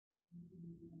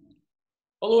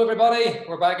Hello everybody,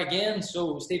 we're back again.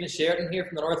 So Stephen Sheridan here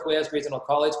from the Northwest Regional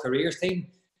College Careers team.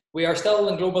 We are still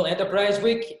in Global Enterprise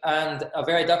Week and a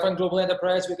very different Global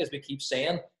Enterprise Week as we keep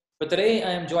saying. But today I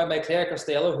am joined by Claire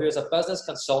Costello, who is a business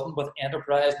consultant with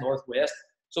Enterprise Northwest.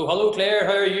 So hello Claire,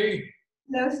 how are you?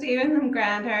 Hello Stephen, I'm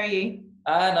grand, how are you?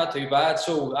 Not too bad.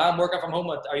 So I'm working from home.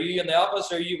 Are you in the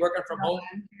office or are you working from home?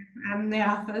 I'm in the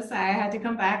office. I had to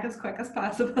come back as quick as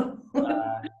possible.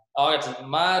 It's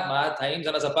mad times.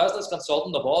 And as a business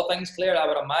consultant of all things, Claire, I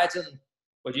would imagine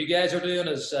what you guys are doing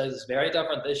is very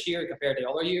different this year compared to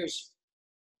other years.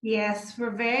 Yes,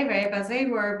 we're very busy.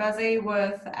 We're busy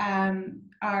with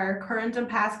our current and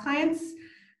past clients.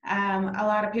 A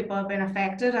lot of people have been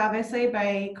affected, obviously,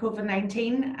 by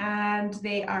COVID-19, and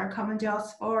they are coming to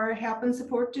us for help and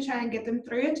support to try and get them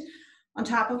through it. On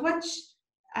top of which,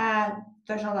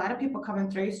 there's a lot of people coming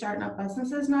through starting up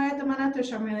businesses now at the minute. There's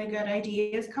some really good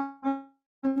ideas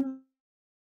coming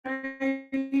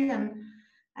through,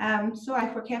 and so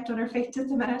we're kept on our feet at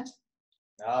the minute.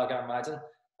 I can imagine.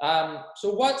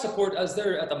 So what support is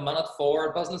there at the minute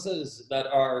for businesses that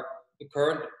are the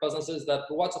current businesses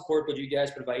what support would you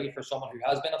guys provide for someone who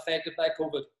has been affected by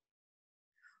COVID?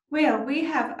 Well, we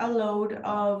have a load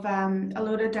of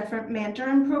different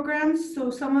mentoring programs.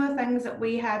 So some of the things that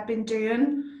we had been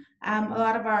doing, a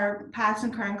lot of our past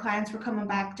and current clients were coming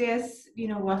back to us,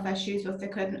 with issues with they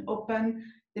couldn't open,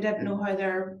 they didn't know how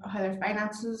their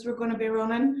finances were going to be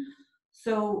running.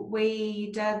 So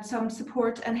we did some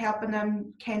support in helping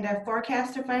them kind of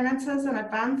forecast their finances in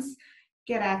advance,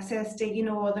 get access to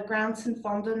all the grants and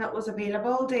funding that was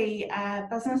available to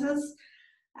businesses.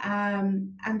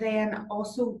 And then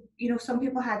also, some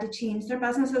people had to change their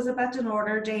businesses a bit in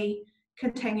order to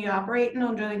continue operating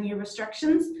under the new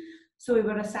restrictions. So we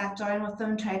would have sat down with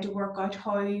them, tried to work out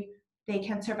how they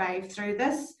can survive through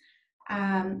this,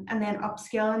 and then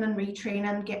upskilling and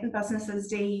retraining, getting businesses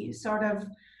to sort of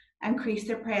increase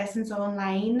their presence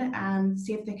online and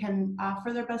see if they can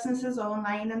offer their businesses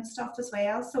online and stuff as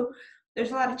well. So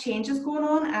there's a lot of changes going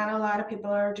on and a lot of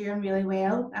people are doing really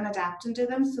well and adapting to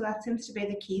them. So that seems to be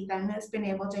the key thing, is being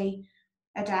able to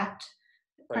adapt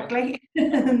quickly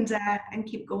and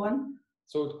keep going.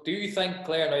 So do you think,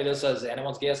 Claire, now this is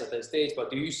anyone's guess at this stage, but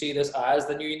do you see this as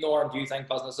the new norm? Do you think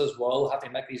businesses will have to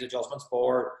make these adjustments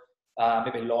for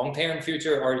maybe long-term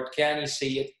future, or can you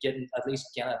see it getting at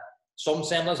least kind of some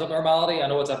semblance of normality? I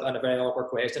know it's a very awkward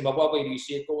question, but what way do you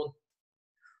see it going?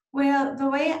 Well, the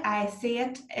way I see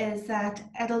it is that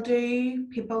it'll do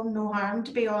people no harm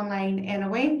to be online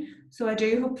anyway. So I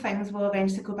do hope things will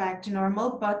eventually go back to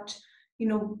normal, but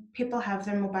people have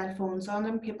their mobile phones on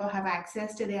them, people have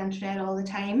access to the internet all the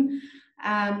time.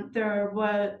 There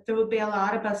would be a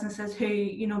lot of businesses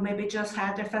who, maybe just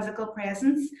had their physical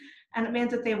presence, and it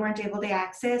meant that they weren't able to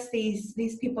access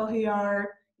these people who are,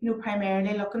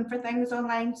 primarily looking for things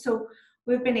online. So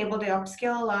we've been able to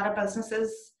upskill a lot of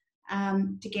businesses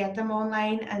to get them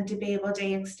online and to be able to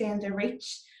extend their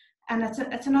reach. And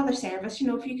it's another service,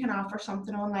 if you can offer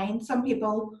something online. Some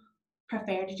people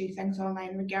prefer to do things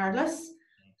online regardless.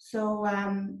 So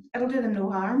it'll do them no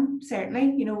harm,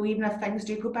 certainly, even if things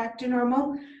do go back to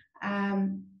normal.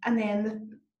 And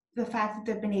then the fact that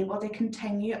they've been able to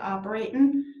continue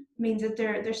operating means that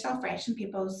they're still fresh in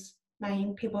people's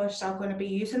mind. People are still going to be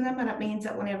using them, and it means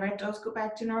that whenever it does go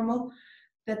back to normal,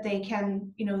 that they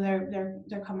can,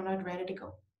 they're coming out ready to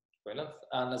go. Brilliant.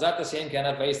 And is that the same kind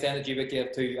of advice then that you would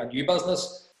give to a new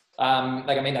business?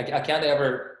 I can't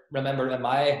ever remember in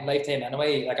my lifetime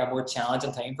anyway, like a more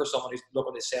challenging time for someone who's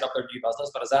looking to set up their new business.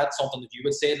 But is that something that you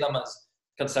would say to them, as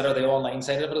consider the online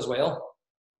side of it as well?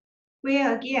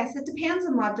 Well, yes, it depends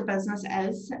on what the business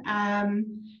is.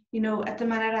 At the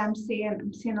minute I'm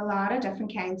seeing a lot of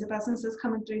different kinds of businesses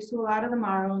coming through. So a lot of them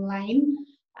are online.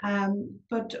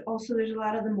 But also there's a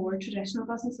lot of the more traditional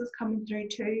businesses coming through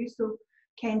too. So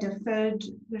kind of food,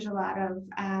 there's a lot of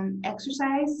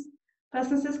exercise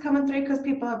businesses coming through, because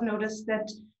people have noticed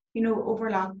that, over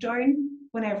lockdown,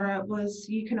 whenever it was,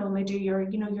 you can only do your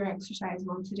exercise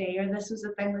once a day, or this was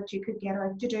a thing that you could get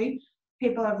out to do.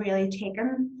 People have really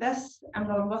taken this and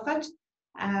run with it.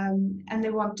 And they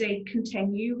want to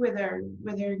continue with their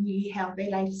new healthy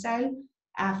lifestyle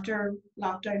after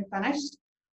lockdown finished.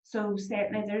 So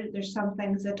certainly there's some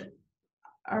things that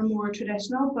are more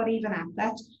traditional, but even at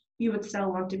that, you would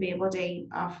still want to be able to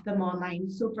offer them online.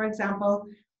 So for example,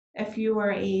 if you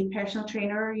were a personal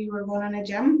trainer, you were running a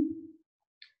gym,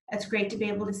 it's great to be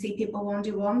able to see people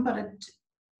one-to-one, but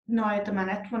now at the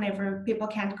minute, whenever people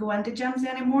can't go into gyms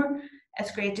anymore,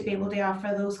 it's great to be able to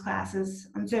offer those classes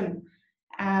on Zoom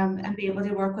and be able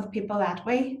to work with people that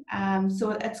way.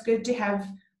 So it's good to have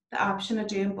the option of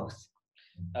doing both.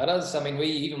 It is. I mean, we,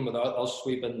 even without us,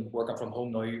 we've been working from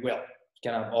home now, well,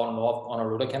 kind of on and off on a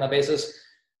rota kind of basis.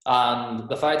 And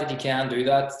the fact that you can do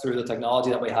that through the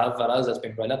technology that we have, it's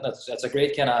been brilliant. It's a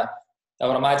great kind of, I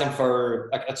would imagine, for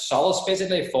like, it's solace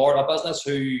basically for a business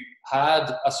who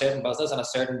had a certain business and a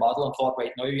certain model and thought,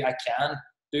 right now I can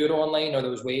do it online, or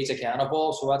there's ways I can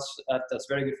evolve. So that's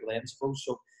very good for them, I suppose.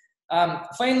 So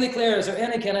finally, Claire, is there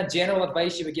any kind of general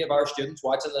advice you would give our students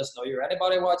watching this now, or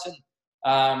anybody watching,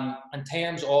 in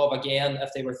terms of, again,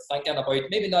 if they were thinking about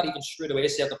maybe not even straight away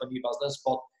setting up a new business,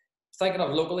 but thinking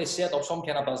of locally set up some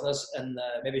kind of business in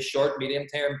maybe short, medium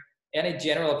term, any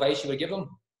general advice you would give them?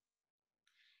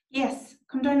 Yes,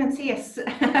 come down and see us.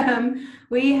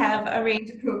 We have a range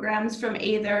of programs from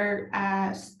either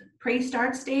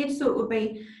pre-start stage, so it would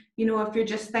be, if you're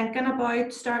just thinking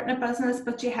about starting a business,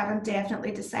 but you haven't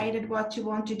definitely decided what you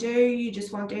want to do, you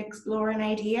just want to explore an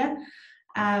idea.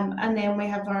 And then we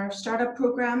have our startup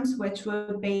programs, which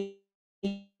would be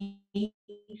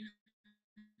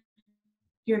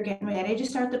you're getting ready to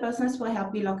start the business. We'll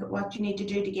help you look at what you need to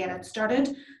do to get it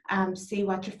started, see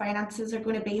what your finances are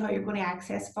going to be, how you're going to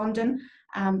access funding,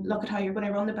 look at how you're going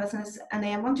to run the business. And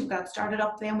then once you've got started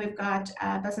up, then we've got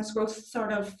business growth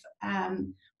sort of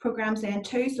programs then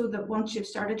too, so that once you've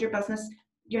started your business,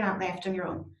 you're not left on your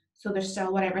own. So there's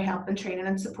still whatever help and training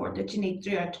and support that you need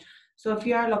throughout. So if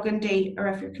you are looking to, or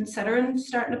if you're considering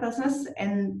starting a business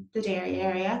in the Derry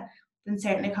area, then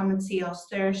certainly come and see us.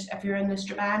 If you're in the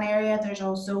Strabane area, there's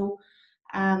also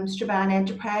Strabane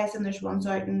Enterprise, and there's ones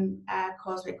out in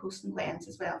Causeway Coast and Glens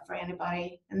as well for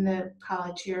anybody in the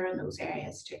college here in those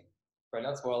areas too.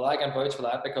 Brilliant. Well, I can vouch for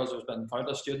that, because there's been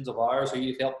countless students of ours who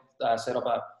you've helped set up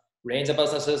a range of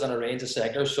businesses and a range of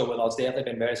sectors. So it's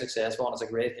definitely been very successful, and it's a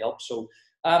great help. So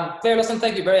Claire, listen,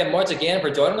 thank you very much again for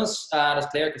joining us. And it's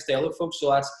Claire Costello, folks. So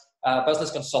that's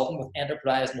business consultant with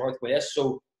Enterprise Northwest.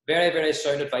 So very, very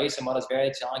sound advice in what is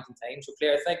very challenging time. So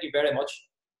Claire, thank you very much.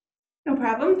 No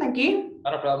problem. Thank you.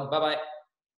 Not a problem. Bye-bye.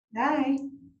 Bye.